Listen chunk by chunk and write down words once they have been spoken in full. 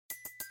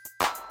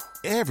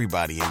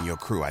Everybody in your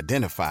crew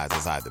identifies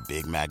as either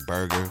Big Mac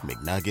Burger,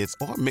 McNuggets,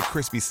 or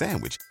McCrispy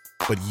Sandwich.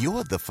 But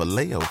you're the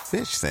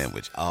Filet-O-Fish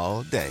Sandwich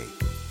all day.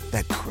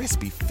 That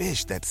crispy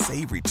fish, that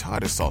savory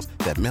tartar sauce,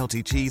 that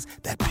melty cheese,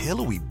 that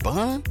pillowy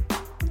bun.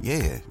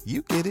 Yeah,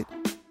 you get it.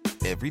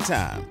 Every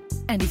time.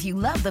 And if you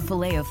love the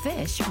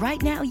Filet-O-Fish, right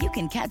now you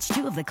can catch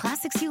two of the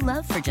classics you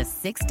love for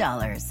just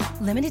 $6.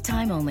 Limited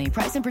time only.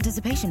 Price and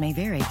participation may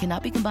vary.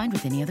 Cannot be combined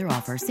with any other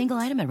offer. Single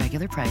item at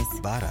regular price.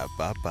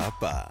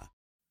 Ba-da-ba-ba-ba.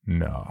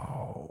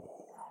 No.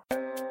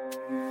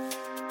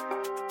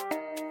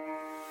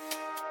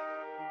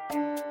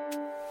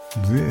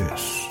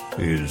 This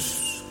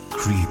is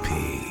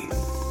Creepy,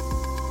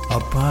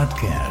 a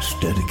podcast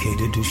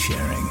dedicated to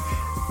sharing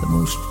the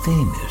most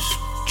famous,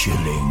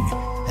 chilling,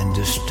 and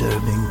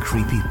disturbing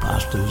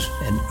creepypastas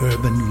and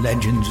urban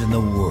legends in the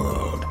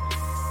world.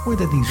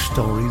 Whether these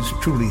stories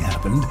truly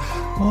happened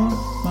or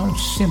are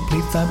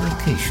simply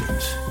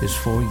fabrications is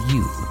for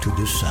you to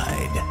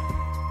decide.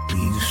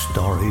 These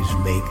stories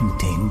may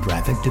contain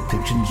graphic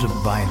depictions of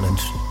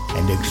violence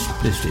and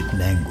explicit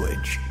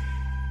language.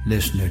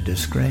 Listener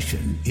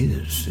discretion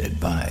is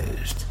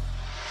advised.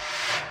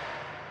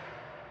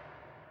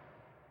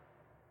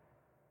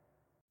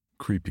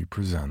 Creepy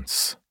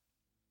presents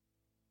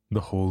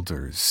The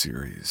Holders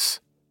series.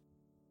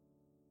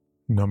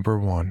 Number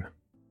 1.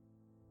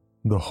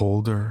 The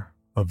Holder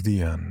of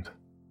the End.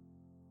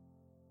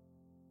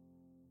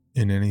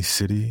 In any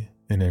city,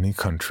 in any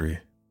country,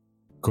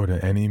 go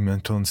to any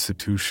mental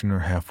institution or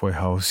halfway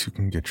house you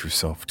can get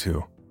yourself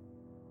to.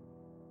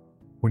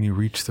 When you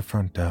reach the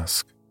front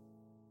desk,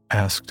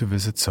 ask to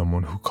visit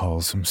someone who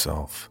calls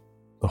himself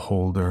the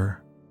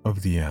Holder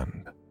of the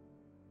End.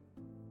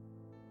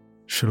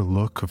 Should a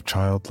look of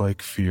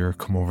childlike fear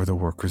come over the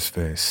worker's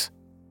face,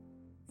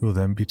 you will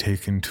then be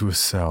taken to a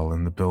cell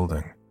in the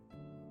building.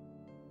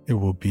 It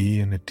will be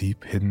in a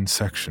deep hidden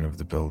section of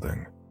the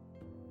building.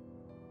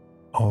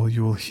 All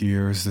you will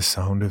hear is the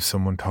sound of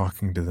someone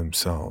talking to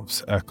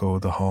themselves echo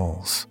the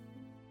halls.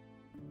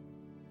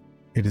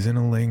 It is in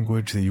a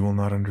language that you will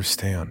not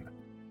understand,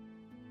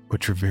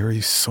 but your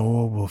very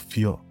soul will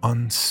feel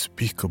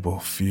unspeakable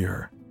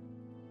fear.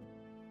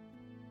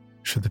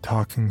 Should the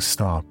talking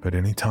stop at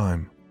any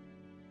time,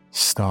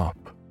 stop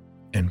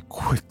and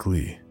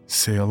quickly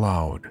say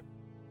aloud,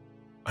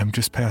 "I'm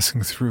just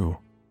passing through.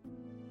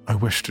 I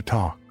wish to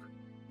talk."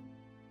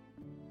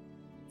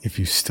 If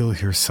you still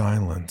hear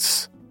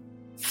silence,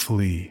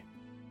 flee.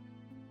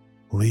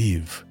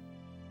 Leave.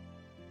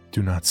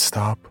 Do not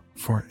stop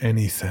for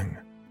anything.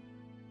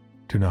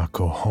 Do not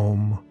go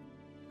home.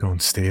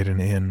 Don't stay at an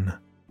inn.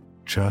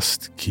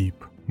 Just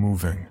keep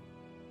moving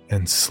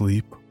and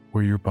sleep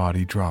where your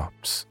body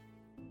drops.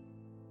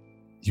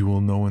 You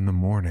will know in the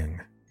morning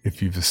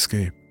if you've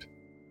escaped.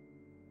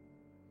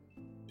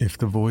 If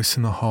the voice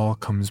in the hall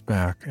comes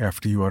back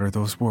after you utter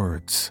those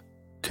words,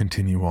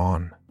 continue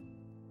on.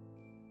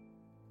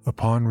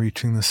 Upon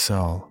reaching the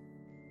cell,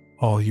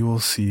 all you will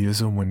see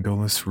is a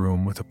windowless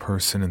room with a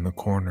person in the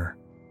corner,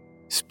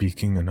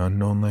 speaking an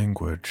unknown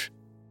language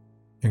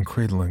and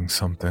cradling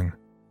something.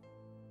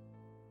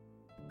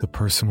 The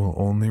person will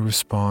only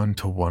respond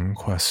to one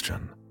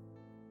question.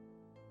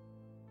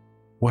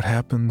 What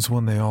happens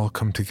when they all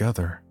come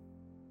together?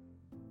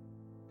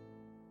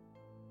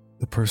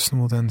 The person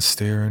will then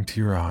stare into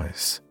your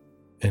eyes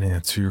and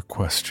answer your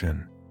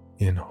question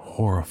in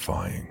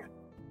horrifying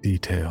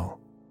detail.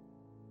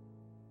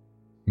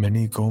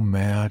 Many go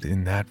mad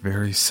in that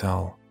very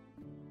cell.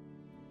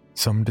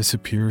 Some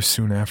disappear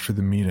soon after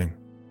the meeting,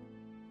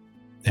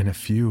 and a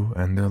few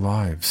end their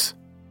lives.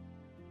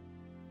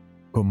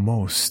 But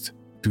most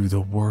do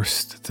the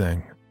worst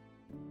thing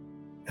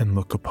and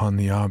look upon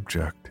the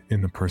object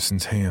in the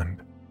person's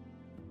hand.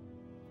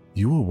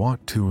 You will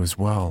want to as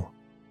well.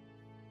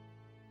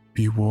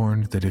 Be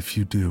warned that if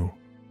you do,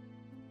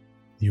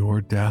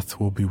 your death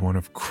will be one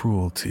of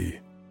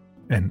cruelty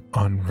and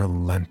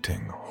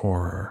unrelenting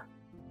horror.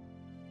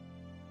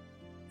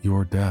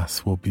 Your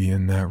death will be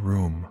in that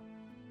room,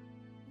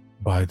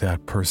 by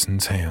that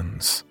person's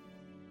hands.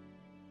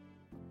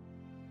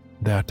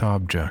 That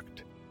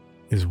object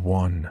is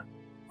one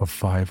of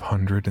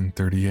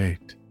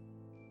 538.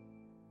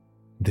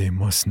 They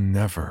must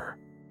never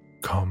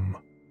come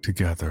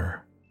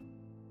together.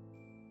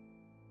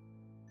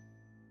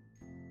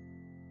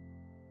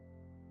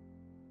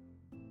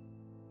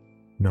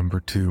 Number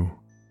 2.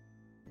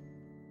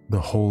 The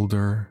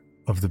Holder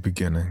of the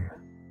Beginning.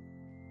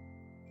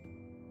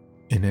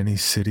 In any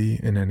city,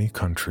 in any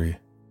country,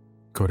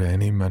 go to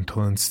any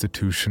mental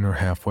institution or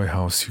halfway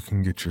house you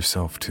can get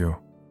yourself to.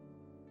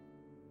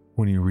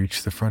 When you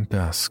reach the front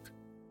desk,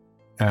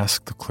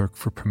 ask the clerk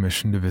for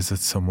permission to visit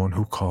someone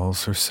who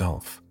calls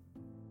herself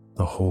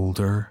the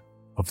Holder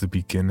of the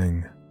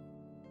Beginning.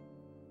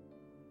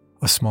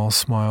 A small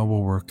smile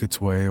will work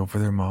its way over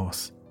their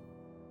mouth,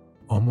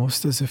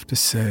 almost as if to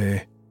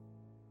say,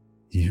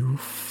 "You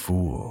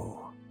fool."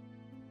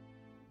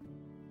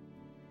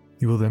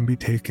 You will then be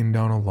taken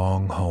down a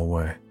long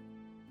hallway,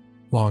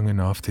 long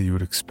enough that you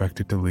would expect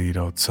it to lead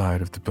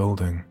outside of the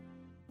building.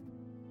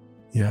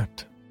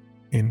 Yet,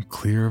 In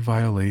clear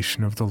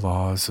violation of the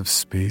laws of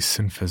space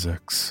and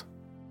physics,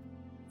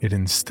 it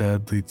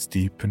instead leads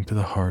deep into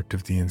the heart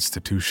of the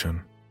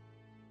institution.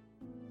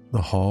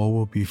 The hall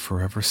will be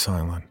forever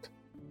silent,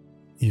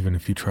 even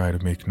if you try to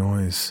make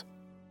noise.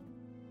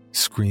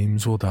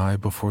 Screams will die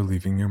before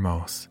leaving your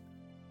mouth,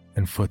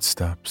 and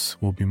footsteps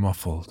will be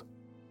muffled.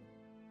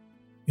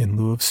 In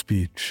lieu of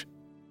speech,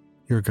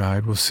 your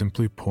guide will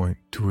simply point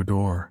to a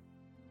door.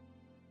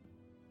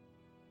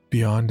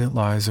 Beyond it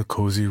lies a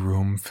cozy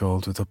room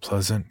filled with a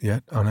pleasant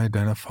yet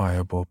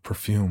unidentifiable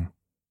perfume.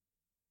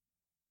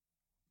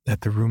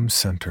 At the room's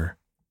center,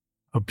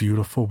 a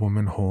beautiful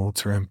woman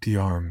holds her empty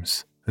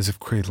arms as if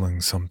cradling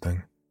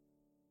something.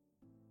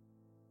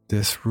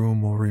 This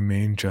room will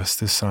remain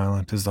just as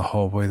silent as the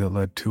hallway that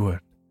led to it,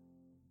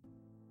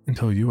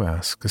 until you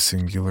ask a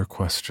singular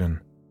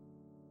question.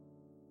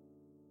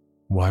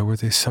 Why were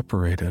they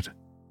separated?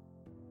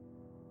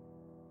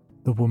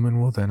 The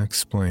woman will then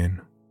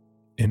explain,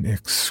 in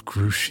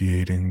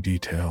excruciating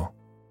detail,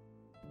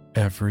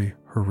 every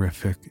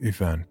horrific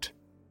event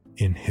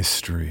in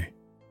history.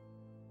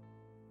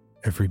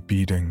 Every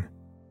beating,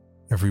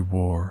 every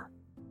war,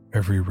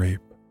 every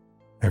rape,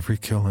 every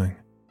killing.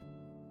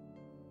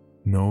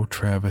 No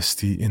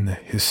travesty in the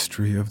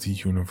history of the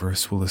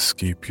universe will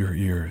escape your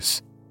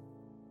ears.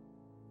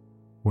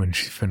 When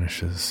she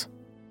finishes,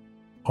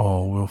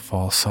 all will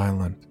fall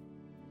silent,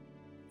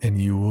 and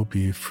you will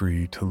be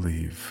free to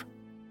leave.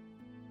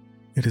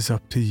 It is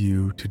up to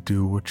you to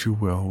do what you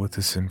will with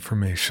this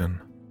information.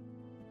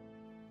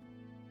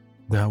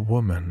 That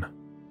woman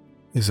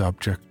is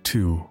Object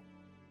 2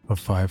 of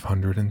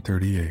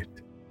 538.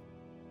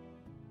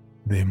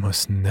 They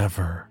must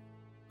never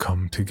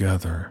come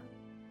together.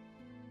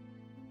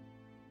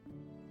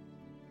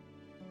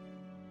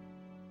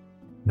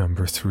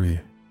 Number 3.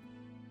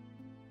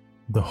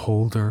 The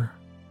Holder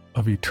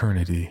of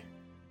Eternity.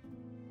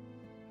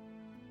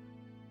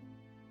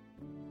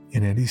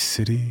 In any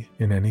city,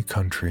 in any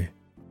country,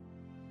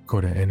 go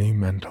to any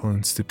mental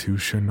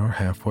institution or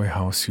halfway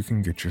house you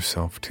can get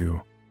yourself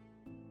to.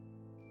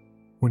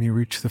 When you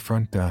reach the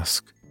front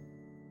desk,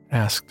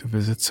 ask to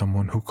visit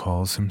someone who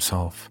calls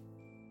himself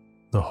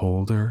the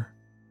Holder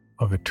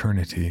of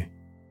Eternity.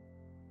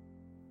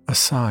 A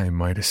sigh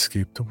might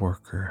escape the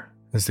worker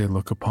as they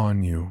look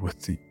upon you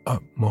with the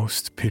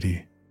utmost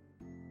pity.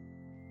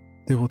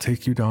 They will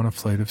take you down a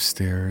flight of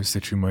stairs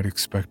that you might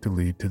expect to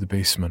lead to the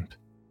basement.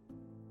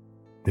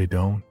 They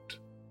don't.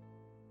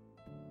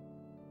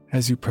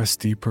 As you press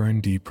deeper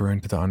and deeper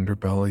into the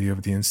underbelly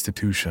of the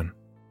institution,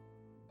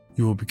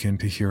 you will begin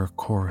to hear a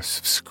chorus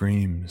of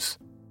screams.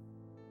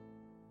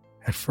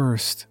 At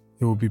first,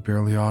 it will be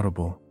barely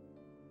audible,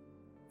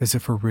 as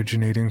if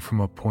originating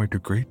from a point a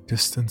great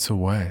distance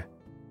away.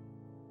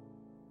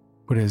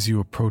 But as you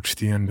approach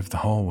the end of the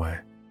hallway,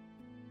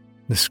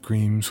 the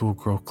screams will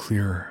grow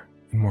clearer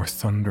and more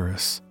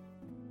thunderous,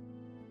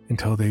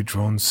 until they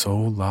drone so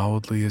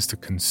loudly as to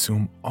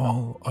consume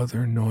all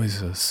other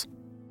noises.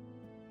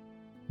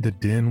 The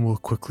din will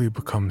quickly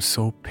become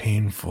so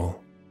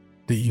painful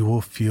that you will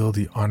feel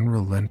the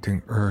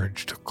unrelenting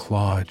urge to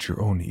claw at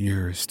your own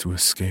ears to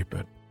escape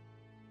it.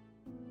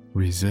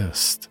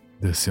 Resist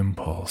this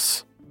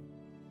impulse.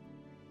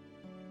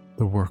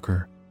 The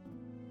worker,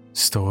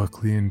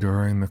 stoically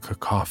enduring the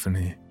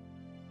cacophony,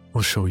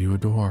 will show you a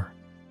door.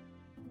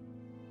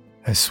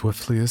 As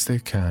swiftly as they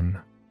can,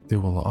 they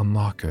will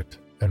unlock it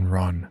and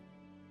run,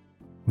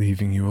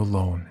 leaving you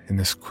alone in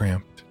this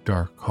cramped,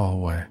 dark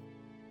hallway.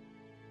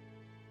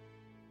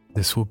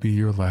 This will be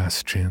your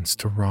last chance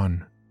to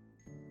run.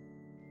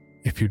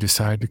 If you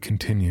decide to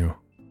continue,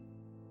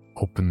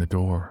 open the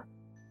door.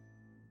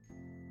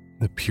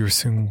 The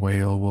piercing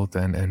wail will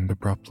then end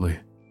abruptly,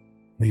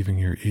 leaving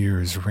your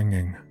ears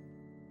ringing.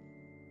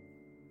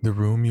 The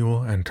room you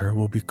will enter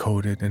will be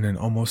coated in an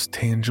almost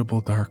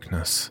tangible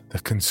darkness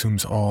that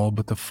consumes all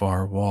but the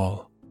far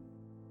wall.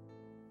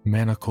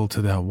 Manacled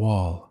to that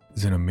wall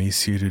is an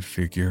emaciated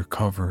figure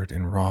covered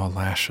in raw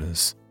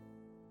lashes.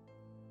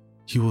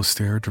 He will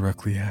stare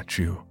directly at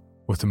you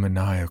with a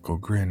maniacal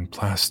grin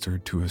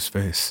plastered to his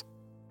face.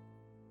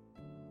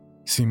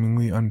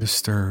 Seemingly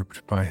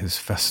undisturbed by his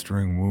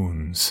festering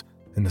wounds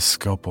and the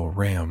scalpel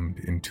rammed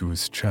into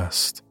his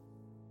chest.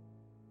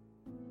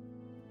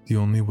 The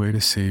only way to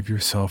save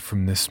yourself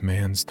from this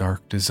man's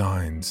dark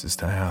designs is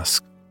to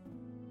ask,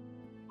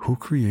 who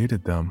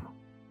created them?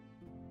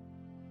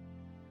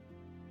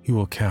 He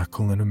will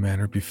cackle in a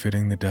manner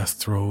befitting the death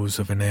throes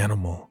of an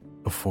animal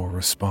before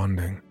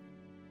responding.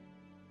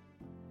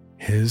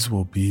 His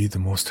will be the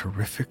most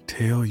horrific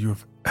tale you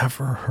have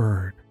ever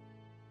heard,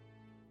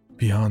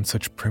 beyond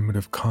such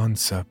primitive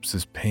concepts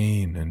as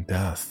pain and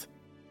death.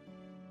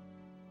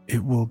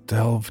 It will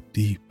delve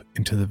deep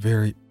into the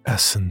very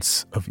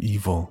essence of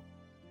evil.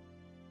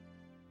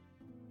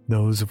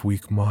 Those of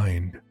weak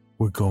mind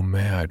would go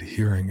mad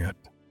hearing it.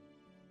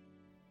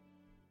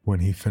 When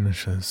he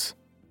finishes,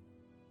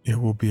 it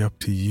will be up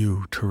to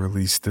you to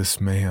release this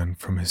man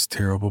from his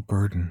terrible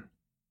burden.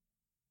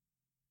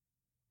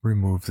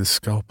 Remove the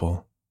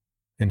scalpel,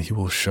 and he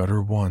will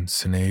shudder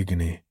once in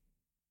agony,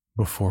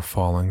 before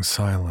falling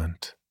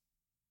silent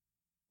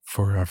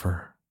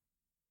forever.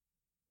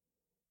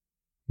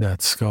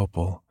 That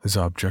scalpel is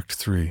Object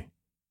 3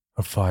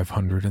 of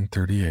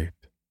 538.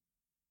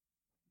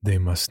 They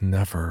must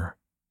never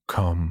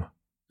come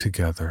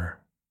together.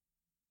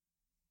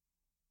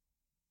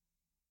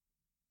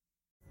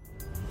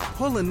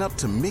 Pulling up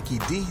to Mickey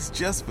D's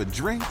just for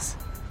drinks?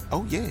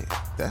 Oh yeah,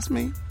 that's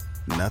me.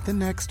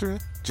 Nothing extra,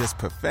 just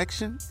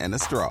perfection and a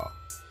straw.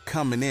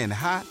 Coming in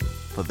hot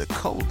for the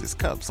coldest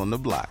cups on the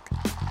block.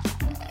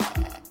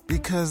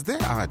 Because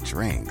there are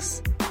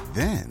drinks.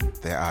 Then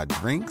there are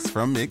drinks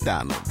from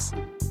McDonald's.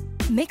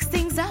 Mix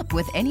things up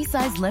with any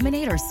size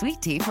lemonade or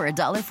sweet tea for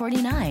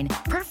 $1.49.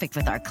 Perfect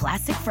with our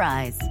classic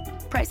fries.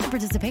 Price and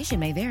participation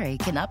may vary.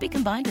 Cannot be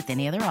combined with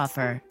any other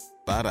offer.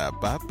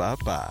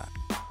 Ba-da-ba-ba-ba.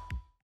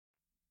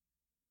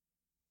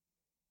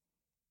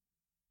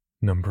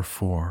 Number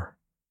 4.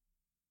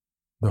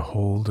 The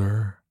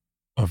holder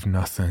of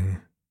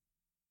nothing.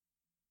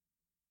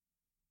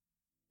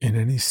 In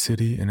any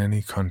city, in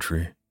any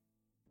country,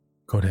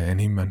 go to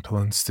any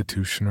mental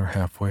institution or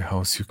halfway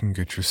house you can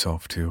get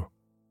yourself to.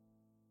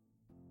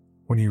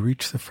 When you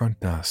reach the front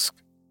desk,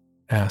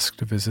 ask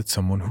to visit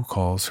someone who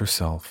calls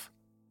herself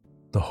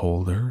the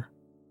holder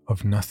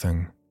of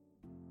nothing.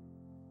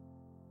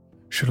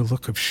 Should a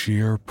look of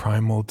sheer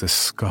primal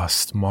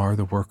disgust mar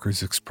the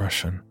worker's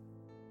expression,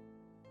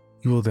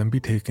 you will then be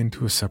taken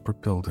to a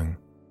separate building,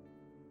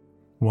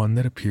 one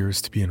that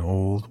appears to be an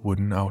old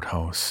wooden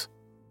outhouse.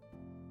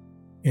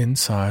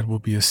 Inside will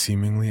be a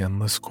seemingly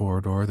endless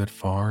corridor that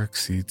far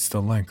exceeds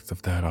the length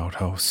of that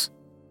outhouse.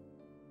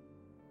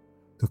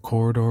 The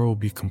corridor will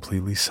be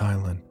completely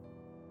silent.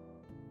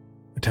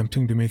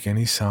 Attempting to make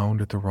any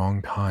sound at the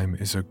wrong time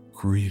is a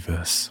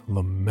grievous,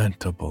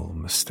 lamentable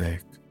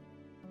mistake.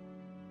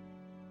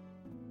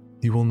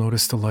 You will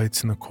notice the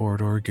lights in the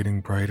corridor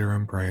getting brighter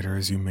and brighter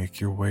as you make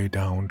your way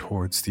down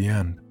towards the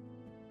end.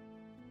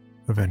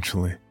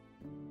 Eventually,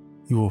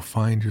 you will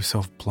find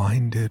yourself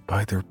blinded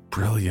by their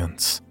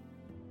brilliance.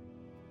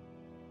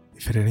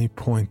 If at any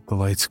point the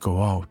lights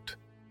go out,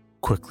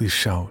 quickly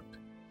shout,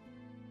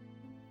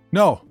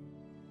 "No!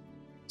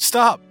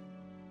 Stop!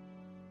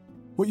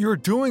 What you're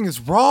doing is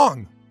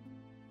wrong!"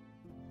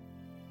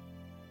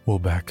 While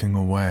backing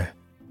away.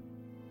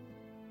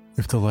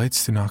 If the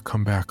lights do not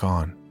come back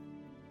on,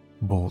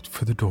 bolt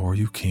for the door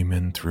you came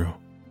in through.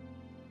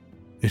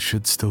 It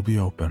should still be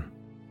open.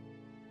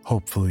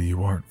 Hopefully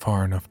you aren't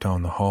far enough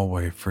down the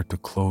hallway for it to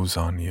close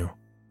on you.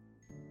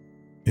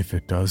 If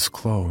it does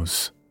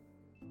close,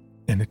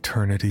 an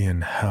eternity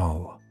in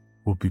hell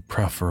will be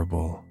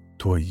preferable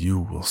to what you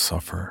will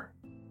suffer.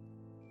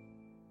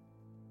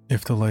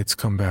 If the lights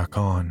come back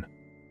on,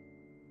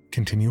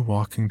 continue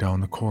walking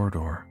down the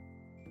corridor.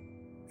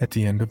 At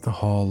the end of the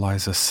hall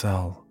lies a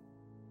cell.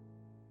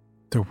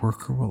 The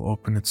worker will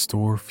open its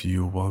door for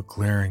you while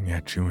glaring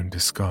at you in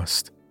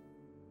disgust.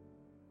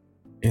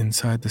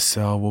 Inside the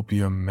cell will be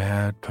a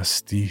mad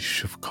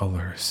pastiche of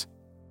colors,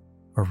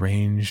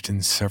 arranged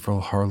in several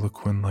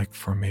harlequin-like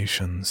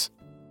formations.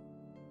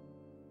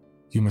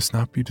 You must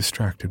not be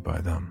distracted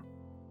by them,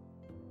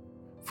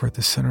 for at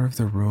the center of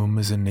the room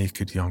is a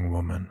naked young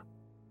woman,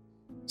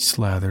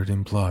 slathered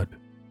in blood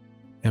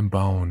and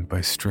bound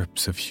by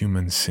strips of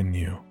human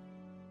sinew.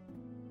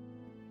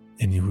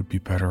 And you would be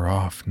better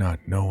off not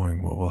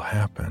knowing what will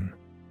happen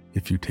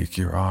if you take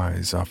your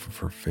eyes off of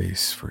her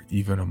face for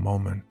even a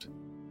moment.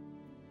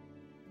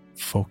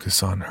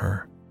 Focus on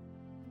her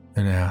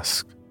and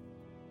ask,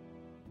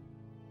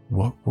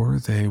 what were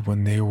they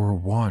when they were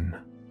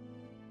one?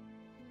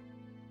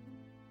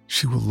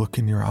 She will look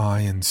in your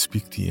eye and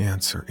speak the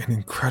answer in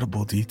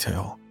incredible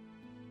detail.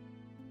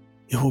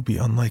 It will be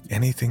unlike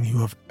anything you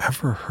have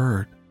ever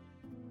heard,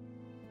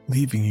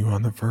 leaving you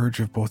on the verge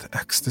of both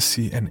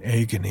ecstasy and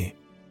agony.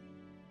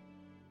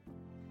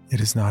 It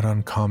is not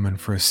uncommon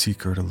for a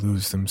seeker to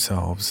lose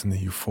themselves in the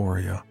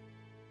euphoria.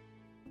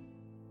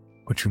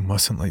 But you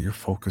mustn't let your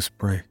focus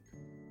break,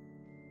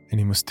 and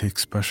you must take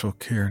special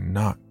care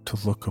not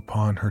to look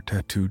upon her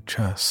tattooed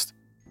chest.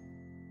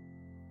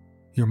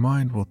 Your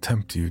mind will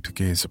tempt you to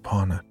gaze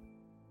upon it,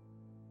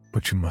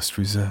 but you must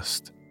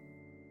resist.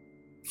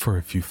 For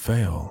if you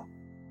fail,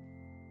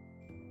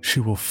 she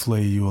will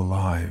flay you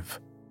alive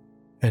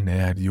and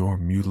add your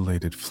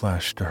mutilated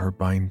flesh to her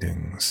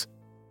bindings,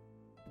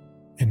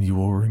 and you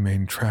will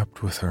remain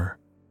trapped with her,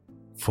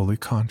 fully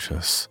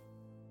conscious,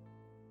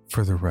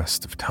 for the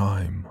rest of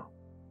time.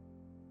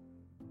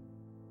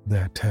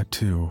 That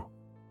tattoo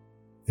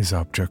is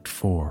Object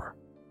 4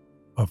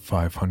 of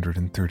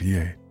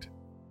 538.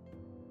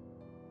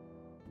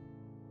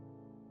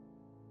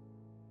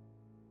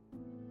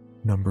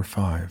 Number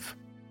 5.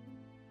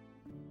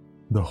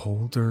 The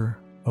holder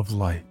of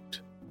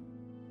light.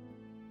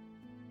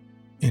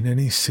 In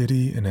any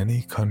city, in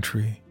any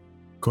country,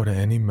 go to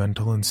any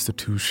mental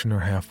institution or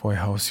halfway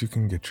house you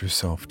can get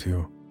yourself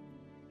to.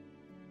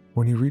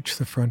 When you reach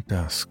the front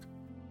desk,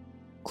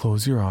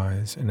 close your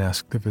eyes and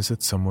ask to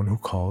visit someone who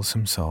calls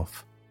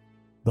himself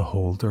the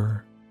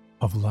holder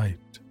of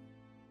light.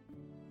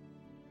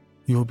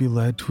 You will be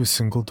led to a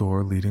single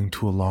door leading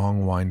to a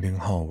long, winding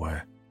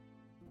hallway,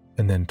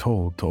 and then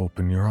told to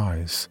open your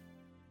eyes.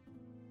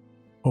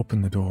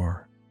 Open the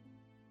door.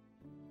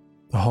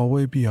 The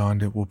hallway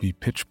beyond it will be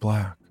pitch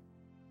black,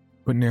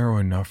 but narrow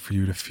enough for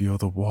you to feel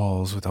the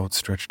walls with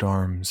outstretched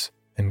arms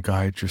and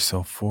guide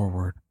yourself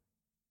forward.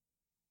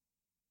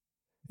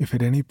 If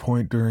at any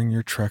point during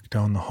your trek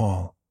down the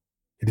hall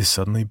it is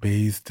suddenly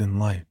bathed in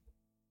light,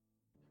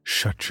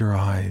 shut your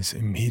eyes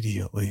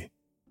immediately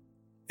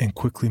and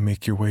quickly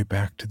make your way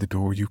back to the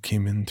door you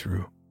came in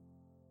through.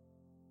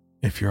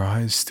 If your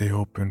eyes stay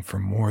open for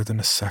more than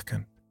a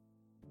second,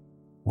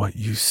 what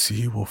you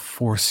see will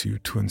force you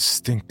to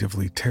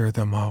instinctively tear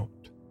them out.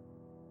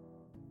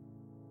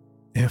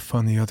 If,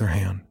 on the other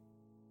hand,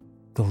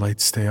 the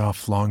lights stay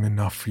off long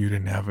enough for you to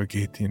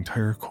navigate the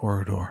entire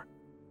corridor,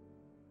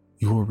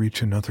 you will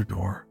reach another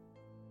door.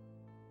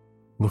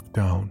 Look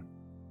down.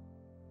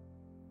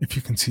 If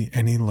you can see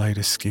any light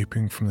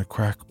escaping from the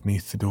crack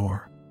beneath the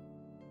door,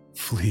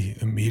 flee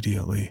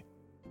immediately,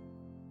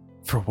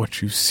 for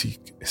what you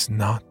seek is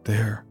not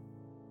there.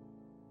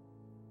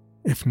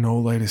 If no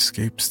light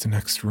escapes the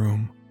next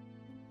room,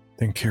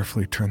 then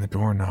carefully turn the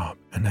doorknob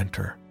and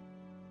enter.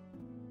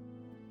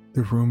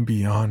 The room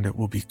beyond it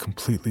will be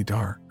completely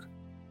dark,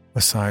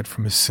 aside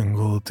from a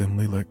single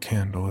dimly lit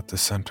candle at the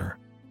center.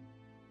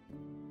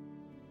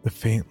 The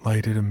faint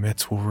light it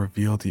emits will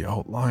reveal the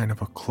outline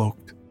of a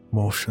cloaked,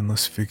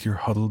 motionless figure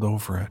huddled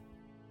over it.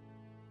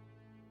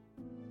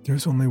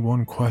 There's only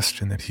one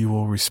question that he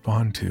will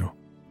respond to.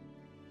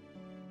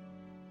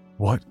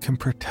 What can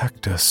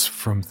protect us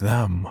from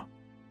them?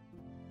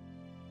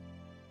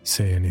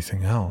 Say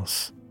anything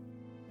else,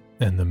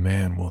 and the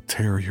man will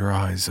tear your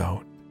eyes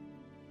out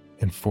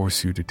and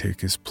force you to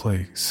take his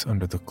place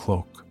under the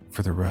cloak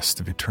for the rest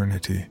of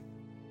eternity.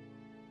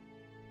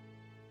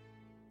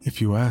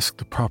 If you ask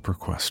the proper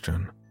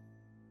question,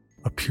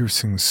 a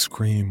piercing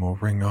scream will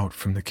ring out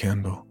from the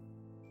candle,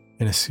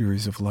 and a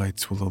series of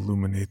lights will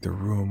illuminate the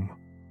room,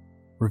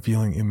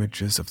 revealing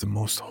images of the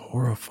most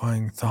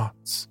horrifying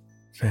thoughts,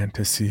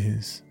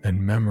 fantasies,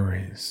 and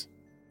memories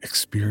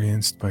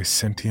experienced by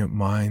sentient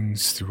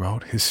minds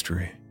throughout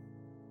history.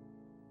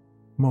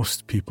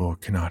 Most people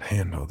cannot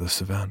handle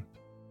this event,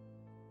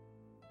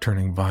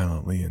 turning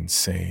violently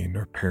insane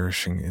or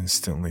perishing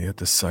instantly at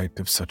the sight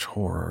of such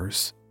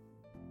horrors.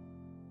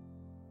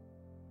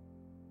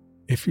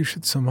 If you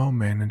should somehow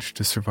manage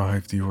to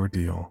survive the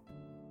ordeal,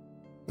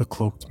 the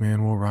cloaked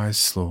man will rise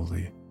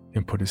slowly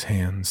and put his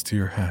hands to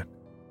your head,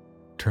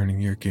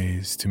 turning your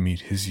gaze to meet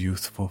his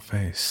youthful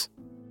face.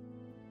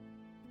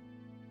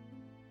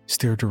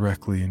 Stare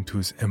directly into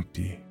his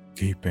empty,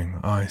 gaping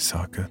eye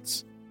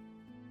sockets,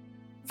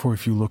 for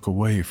if you look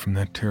away from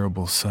that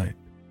terrible sight,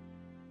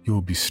 you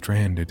will be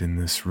stranded in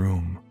this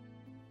room,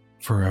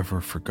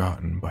 forever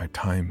forgotten by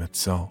time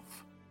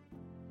itself.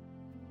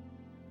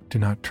 Do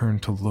not turn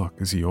to look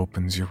as he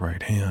opens your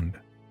right hand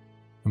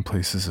and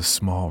places a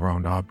small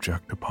round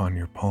object upon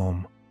your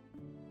palm.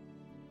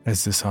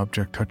 As this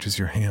object touches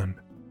your hand,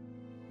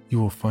 you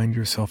will find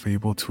yourself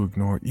able to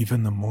ignore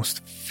even the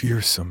most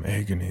fearsome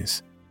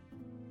agonies,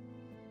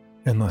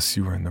 unless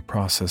you are in the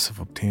process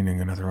of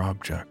obtaining another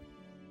object.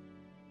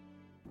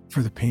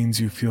 For the pains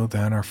you feel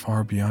then are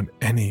far beyond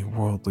any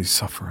worldly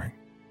suffering.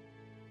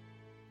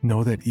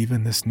 Know that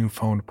even this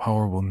newfound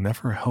power will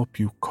never help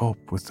you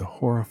cope with the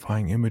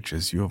horrifying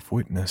images you have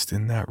witnessed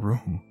in that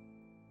room.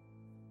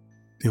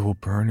 They will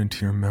burn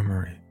into your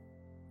memory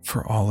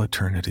for all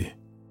eternity.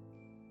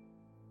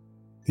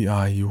 The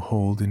eye you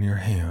hold in your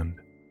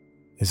hand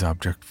is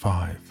Object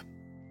 5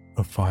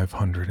 of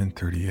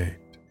 538.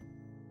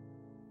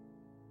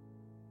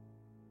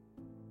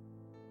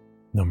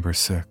 Number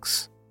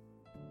 6.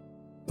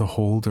 The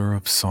Holder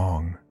of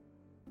Song.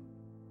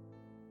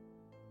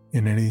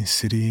 In any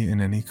city,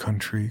 in any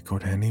country, go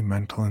to any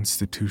mental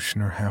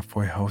institution or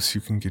halfway house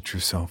you can get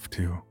yourself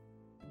to.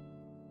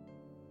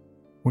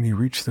 When you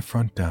reach the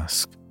front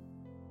desk,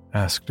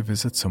 ask to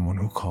visit someone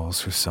who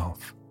calls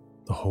herself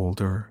the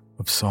Holder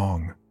of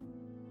Song.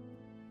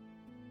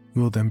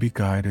 You will then be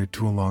guided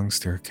to a long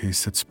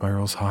staircase that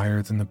spirals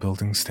higher than the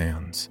building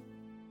stands.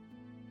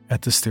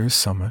 At the stair's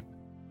summit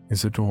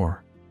is a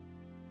door.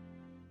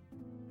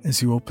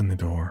 As you open the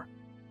door,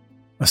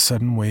 a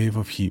sudden wave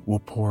of heat will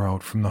pour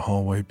out from the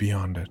hallway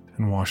beyond it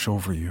and wash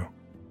over you.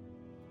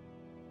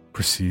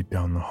 Proceed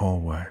down the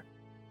hallway.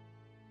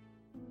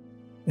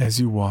 As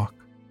you walk,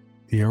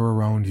 the air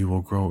around you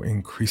will grow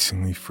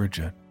increasingly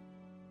frigid.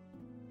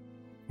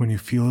 When you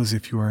feel as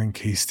if you are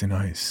encased in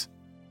ice,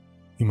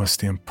 you must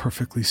stand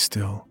perfectly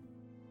still,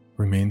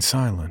 remain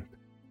silent,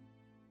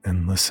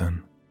 and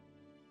listen.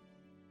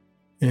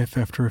 If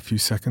after a few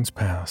seconds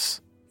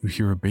pass, you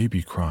hear a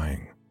baby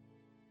crying,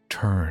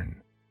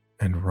 turn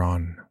and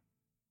run.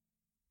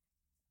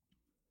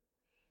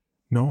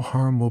 No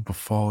harm will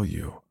befall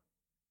you,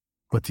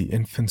 but the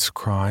infant's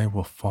cry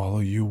will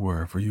follow you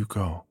wherever you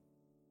go.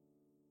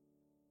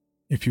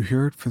 If you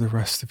hear it for the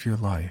rest of your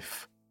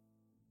life,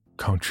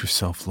 count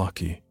yourself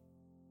lucky.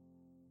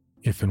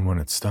 If and when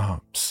it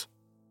stops,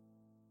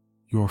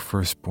 your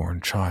firstborn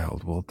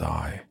child will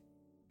die.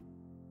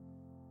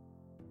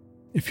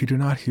 If you do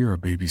not hear a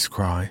baby's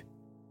cry,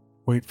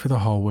 wait for the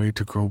hallway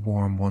to grow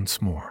warm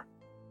once more,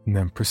 and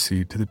then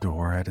proceed to the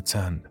door at its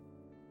end.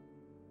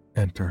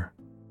 Enter.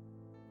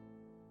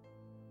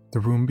 The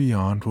room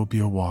beyond will be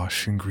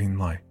awash in green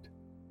light.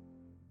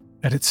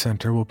 At its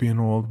center will be an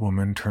old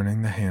woman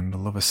turning the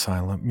handle of a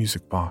silent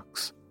music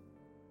box.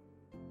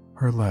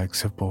 Her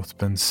legs have both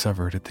been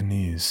severed at the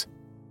knees.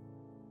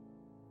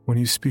 When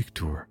you speak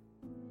to her,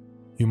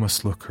 you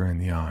must look her in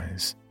the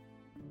eyes.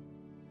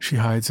 She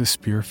hides a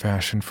spear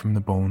fashioned from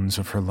the bones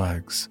of her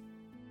legs.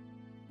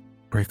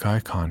 Break eye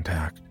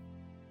contact,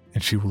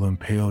 and she will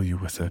impale you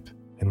with it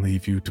and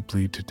leave you to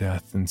bleed to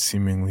death in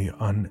seemingly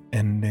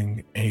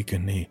unending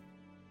agony.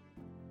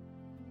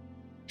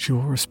 She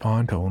will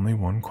respond to only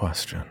one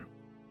question.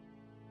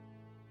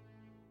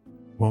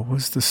 What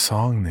was the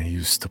song they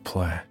used to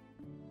play?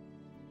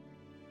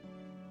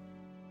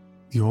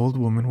 The old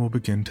woman will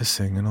begin to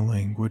sing in a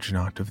language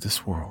not of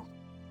this world.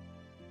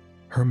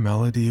 Her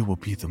melody will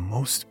be the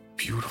most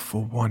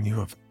beautiful one you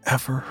have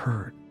ever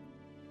heard,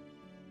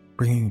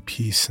 bringing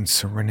peace and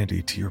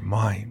serenity to your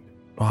mind,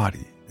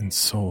 body, and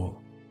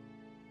soul.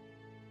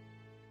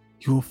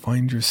 You will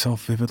find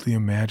yourself vividly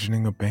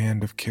imagining a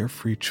band of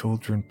carefree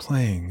children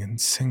playing and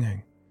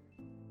singing,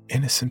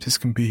 innocent as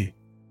can be.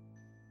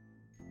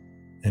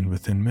 And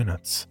within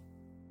minutes,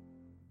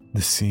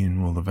 the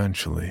scene will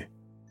eventually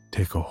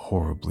take a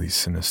horribly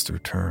sinister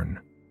turn.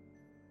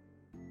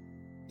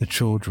 The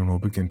children will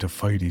begin to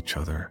fight each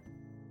other,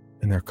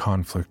 and their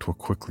conflict will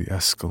quickly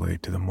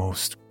escalate to the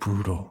most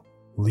brutal,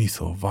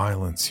 lethal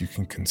violence you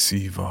can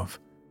conceive of.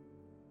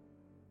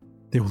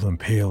 They will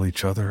impale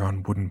each other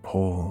on wooden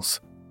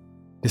poles,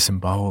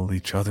 disembowel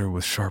each other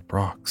with sharp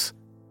rocks,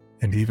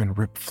 and even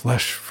rip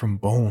flesh from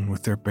bone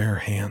with their bare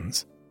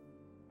hands.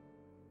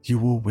 You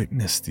will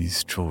witness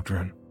these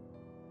children,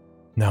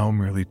 now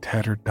merely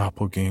tattered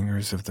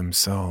doppelgangers of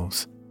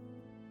themselves,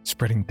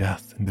 spreading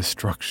death and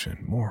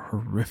destruction more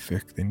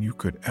horrific than you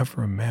could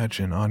ever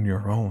imagine on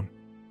your own.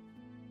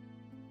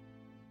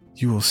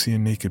 You will see a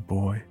naked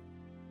boy,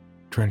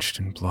 drenched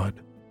in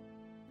blood,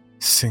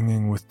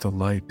 singing with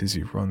delight as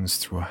he runs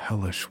through a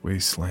hellish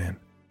wasteland,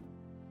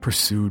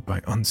 pursued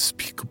by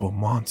unspeakable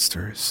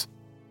monsters.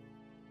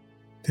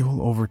 They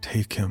will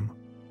overtake him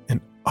and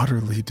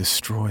utterly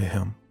destroy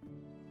him,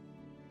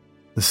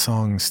 the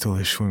song still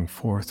issuing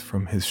forth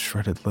from his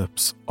shredded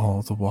lips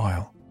all the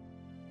while.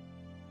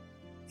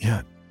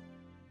 Yet,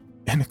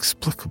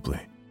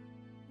 inexplicably,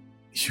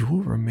 you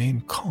will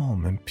remain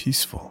calm and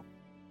peaceful,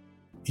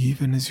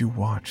 even as you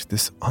watch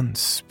this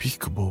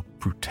unspeakable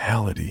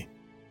brutality.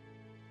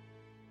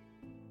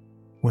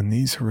 When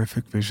these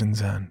horrific visions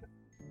end,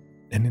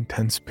 an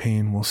intense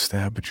pain will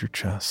stab at your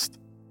chest.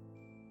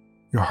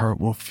 Your heart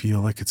will feel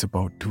like it's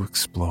about to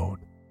explode.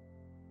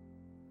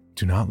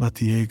 Do not let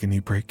the agony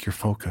break your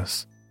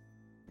focus,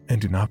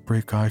 and do not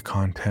break eye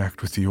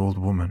contact with the old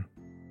woman,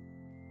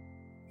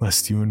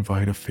 lest you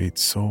invite a fate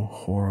so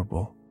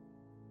horrible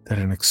that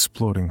an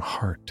exploding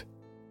heart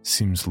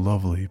seems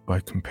lovely by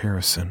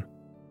comparison.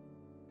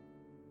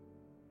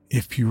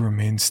 If you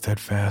remain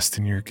steadfast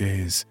in your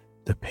gaze,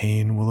 the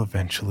pain will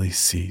eventually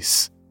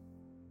cease.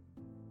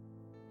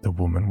 The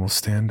woman will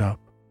stand up,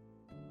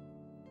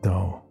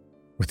 though,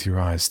 with your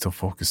eyes still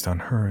focused on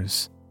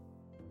hers,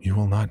 you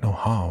will not know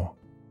how,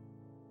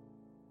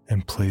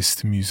 and place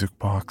the music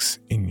box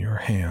in your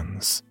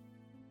hands.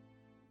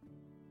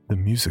 The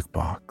music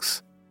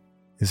box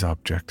is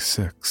Object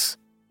 6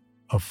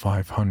 of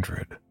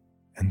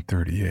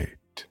 538.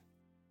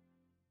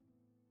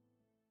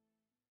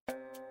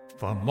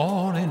 For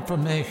more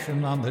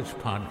information on this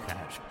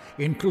podcast,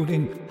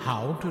 including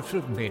how to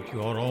submit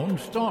your own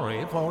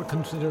story for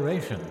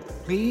consideration,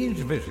 please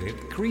visit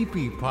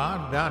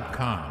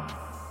creepypod.com.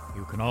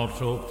 You can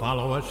also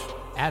follow us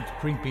at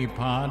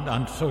CreepyPod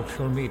on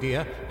social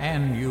media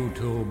and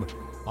YouTube.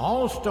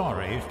 All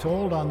stories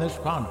told on this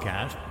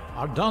podcast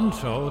are done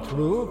so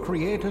through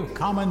Creative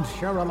Commons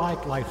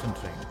Share-alike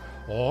licensing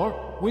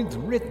or with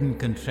written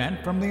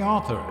consent from the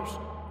authors.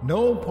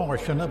 No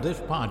portion of this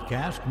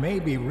podcast may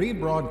be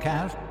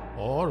rebroadcast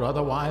or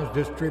otherwise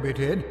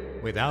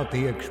distributed without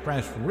the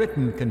express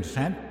written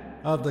consent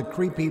of the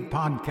Creepy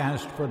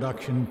Podcast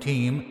production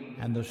team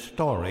and the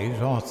story's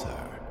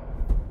author.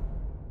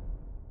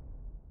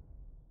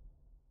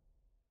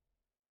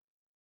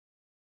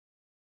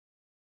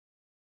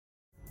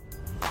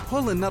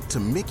 Pulling up to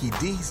Mickey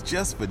D's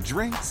just for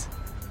drinks?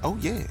 Oh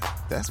yeah,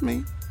 that's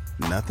me.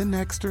 Nothing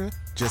extra,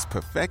 just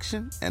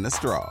perfection and a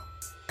straw.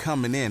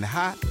 Coming in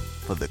hot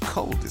for the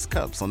coldest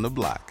cups on the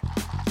block.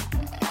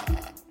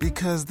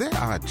 Because there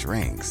are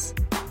drinks.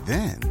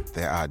 Then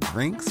there are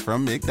drinks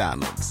from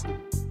McDonald's.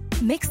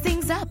 Mix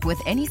things up with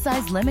any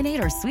size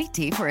lemonade or sweet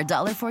tea for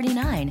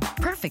 $1.49.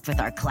 Perfect with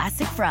our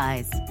classic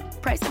fries.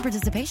 Price and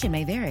participation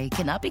may vary.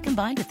 Cannot be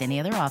combined with any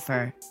other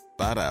offer.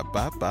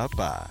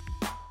 Ba-da-ba-ba-ba.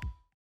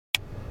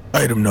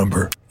 Item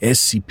number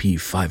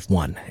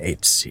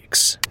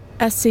SCP-5186.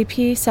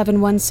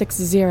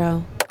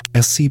 SCP-7160.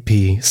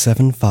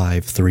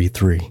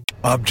 SCP-7533.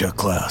 Object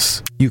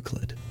Class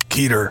Euclid.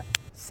 Keter.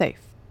 Safe.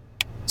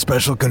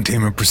 Special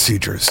Containment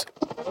Procedures.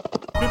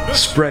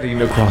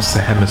 spreading across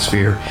the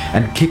hemisphere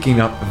and kicking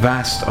up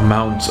vast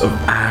amounts of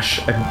ash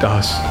and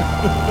dust.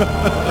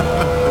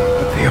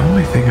 The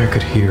only thing I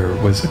could hear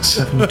was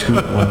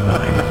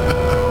 7219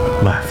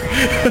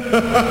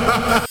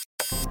 laughing.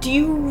 Do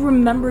you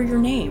remember your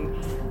name?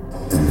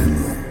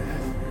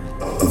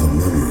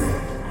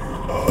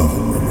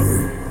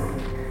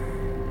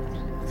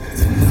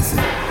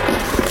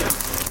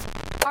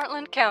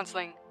 Heartland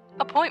Counseling.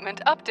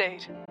 Appointment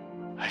update.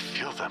 I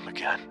feel them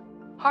again.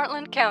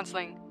 Heartland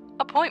Counseling.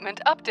 Appointment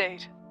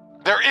update.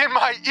 They're in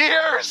my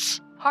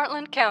ears!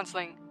 Heartland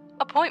Counseling.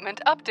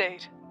 Appointment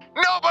update.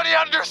 Nobody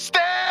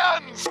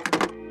understands!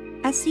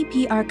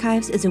 SCP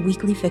Archives is a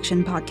weekly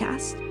fiction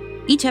podcast.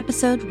 Each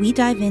episode, we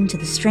dive into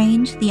the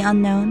strange, the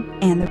unknown,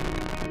 and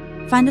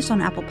the... Find us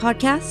on Apple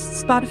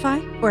Podcasts,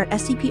 Spotify, or at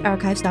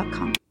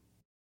scparchives.com.